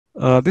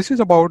This is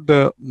about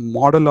the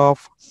model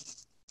of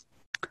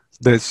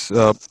this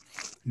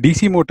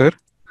DC motor.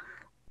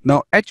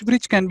 Now,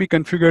 H-bridge can be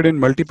configured in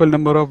multiple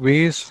number of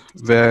ways,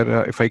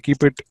 where if I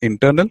keep it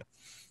internal,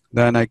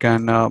 then I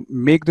can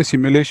make the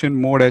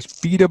simulation mode as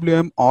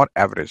PWM or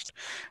averaged.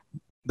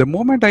 The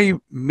moment I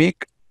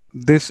make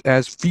this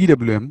as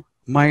PWM,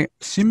 my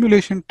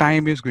simulation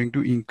time is going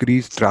to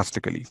increase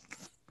drastically,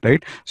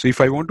 right? So if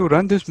I want to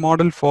run this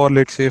model for,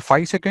 let's say,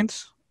 5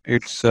 seconds,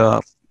 it's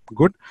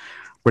good.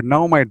 But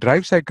now my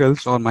drive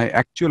cycles or my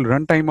actual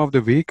runtime of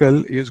the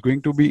vehicle is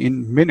going to be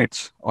in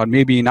minutes or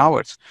maybe in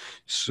hours.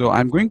 So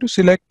I'm going to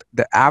select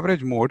the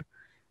average mode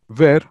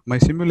where my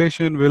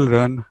simulation will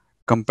run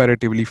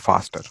comparatively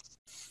faster.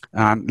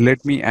 And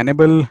let me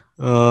enable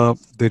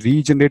the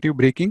regenerative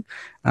braking,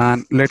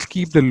 and let's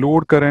keep the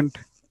load current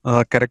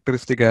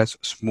characteristic as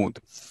smooth.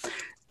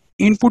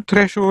 Input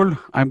threshold,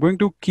 I'm going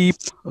to keep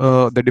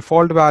the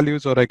default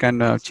values, or I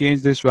can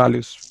change these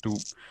values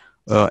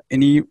to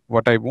any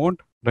what I want,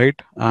 right?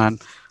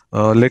 And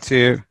let's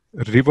say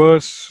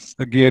reverse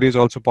gear is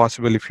also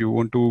possible if you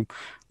want to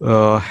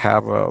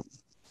have a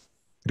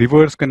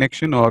reverse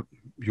connection, or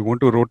you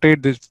want to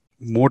rotate this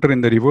motor in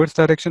the reverse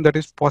direction, that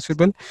is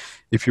possible.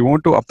 If you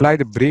want to apply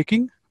the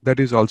braking, that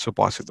is also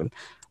possible.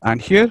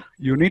 And here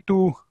you need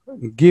to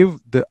give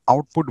the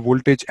output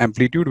voltage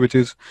amplitude, which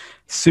is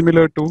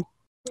similar to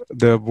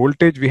the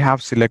voltage we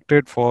have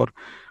selected for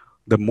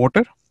the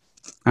motor.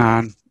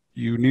 And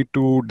you need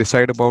to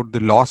decide about the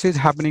losses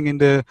happening in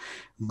the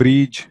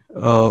bridge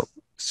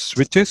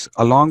switches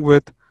along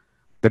with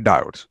the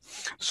diodes.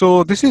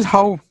 So this is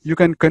how you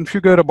can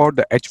configure about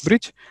the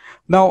H-bridge.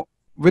 Now,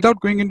 without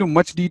going into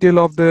much detail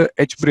of the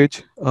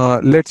H-bridge,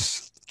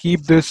 let's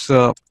keep this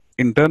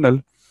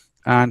internal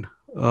and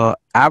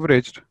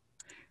averaged,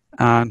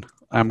 and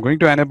I'm going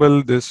to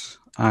enable this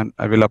and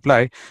I will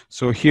apply.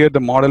 So here the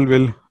model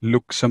will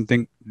look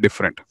something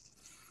different.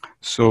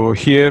 So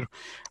here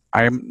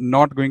I am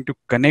not going to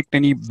connect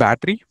any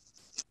battery,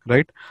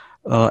 right?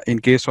 In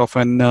case of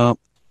an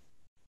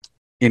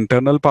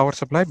internal power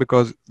supply,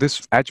 because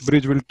this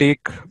H-bridge will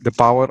take the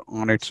power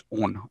on its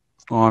own,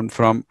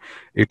 from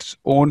its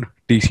own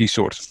DC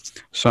source.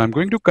 So I'm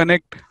going to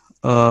connect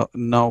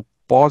now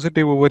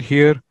positive over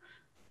here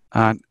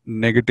and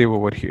negative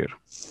over here.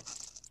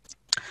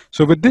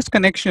 So with this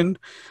connection,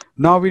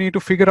 now we need to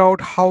figure out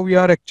how we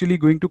are actually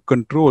going to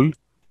control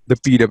the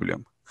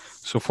PWM.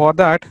 So for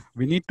that,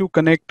 we need to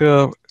connect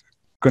a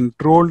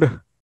controlled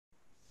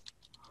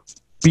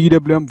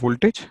PWM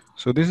voltage.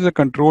 So this is a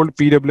controlled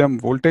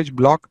PWM voltage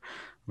block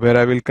where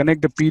I will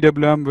connect the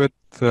PWM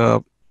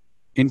with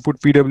input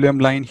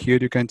PWM line here,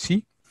 you can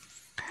see.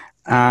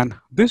 And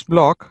this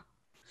block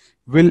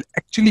will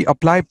actually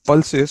apply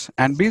pulses,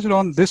 and based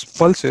on this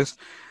pulses,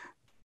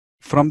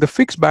 from the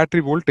fixed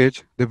battery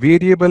voltage, the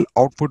variable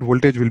output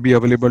voltage will be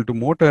available to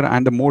motor,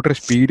 and the motor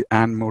speed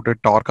and motor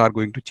torque are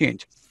going to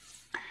change.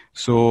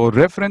 So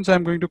reference,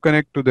 I'm going to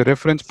connect to the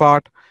reference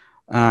part,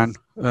 and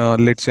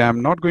let's say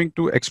I'm not going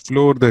to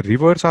explore the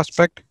reverse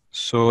aspect.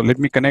 So let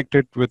me connect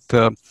it with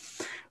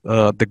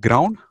the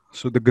ground.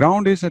 So the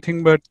ground is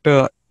nothing but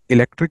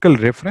electrical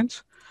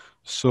reference.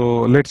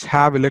 So let's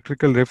have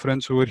electrical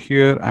reference over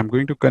here. I'm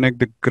going to connect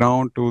the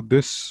ground to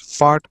this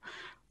part.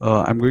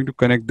 I'm going to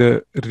connect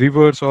the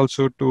reverse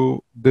also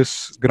to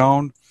this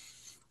ground.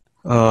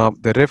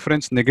 The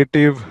reference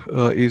negative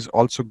is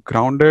also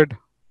grounded.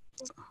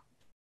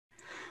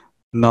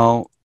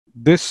 Now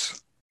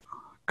this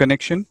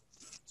connection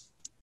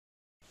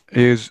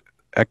is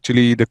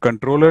actually the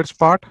controller's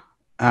part.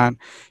 And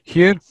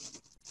here,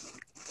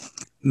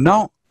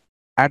 now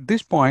at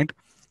this point,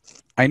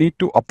 I need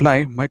to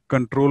apply my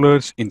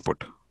controller's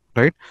input,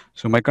 right?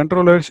 So my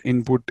controller's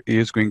input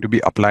is going to be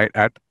applied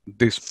at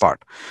this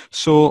part.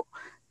 So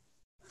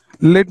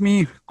let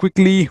me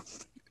quickly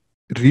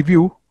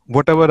review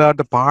whatever are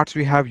the parts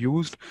we have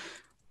used.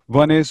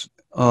 One is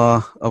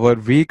our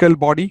vehicle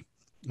body,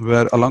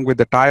 where along with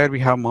the tire, we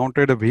have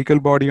mounted a vehicle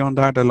body on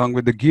that. Along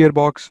with the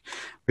gearbox,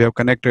 we have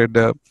connected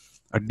a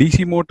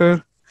DC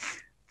motor.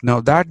 Now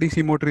that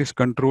DC motor is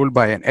controlled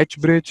by an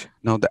H-bridge.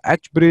 Now the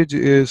H-bridge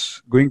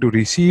is going to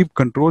receive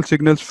control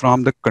signals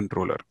from the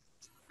controller.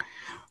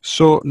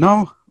 So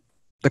now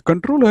the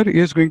controller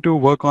is going to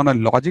work on a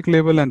logic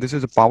level, and this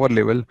is a power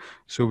level.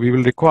 So we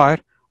will require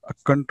a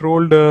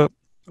controlled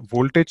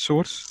voltage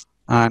source,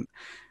 and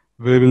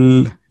we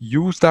will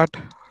use that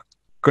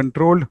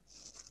controlled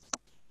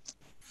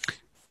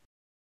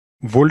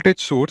voltage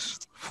source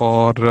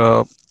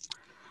for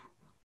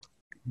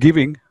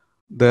giving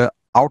the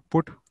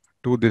output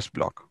to this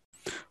block.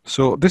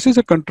 So this is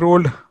a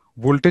controlled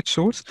voltage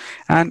source,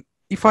 and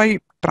if I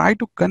try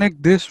to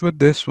connect this with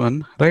this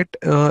one, right,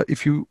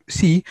 if you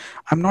see,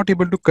 I'm not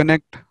able to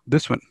connect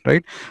this one,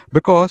 right,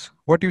 because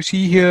what you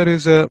see here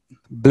is a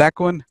black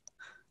one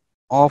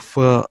of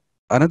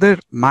another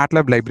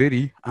MATLAB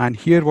library, and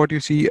here what you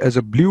see as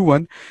a blue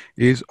one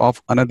is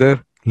of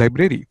another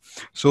library.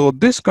 So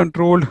this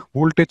controlled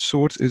voltage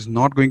source is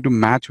not going to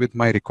match with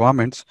my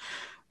requirements.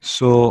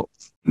 So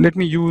let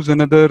me use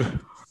another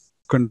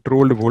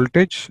controlled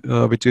voltage,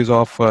 which is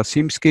of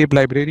Simscape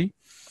library.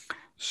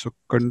 So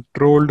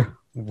controlled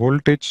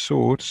voltage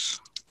source,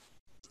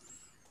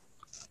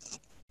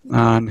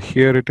 and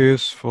here it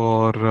is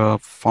for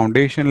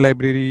foundation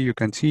library. You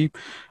can see,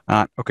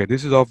 okay,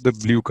 this is of the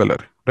blue color,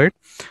 right?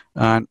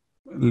 And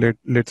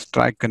let's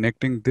try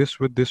connecting this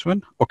with this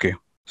one. Okay,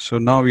 so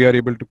now we are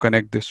able to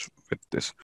connect this with this.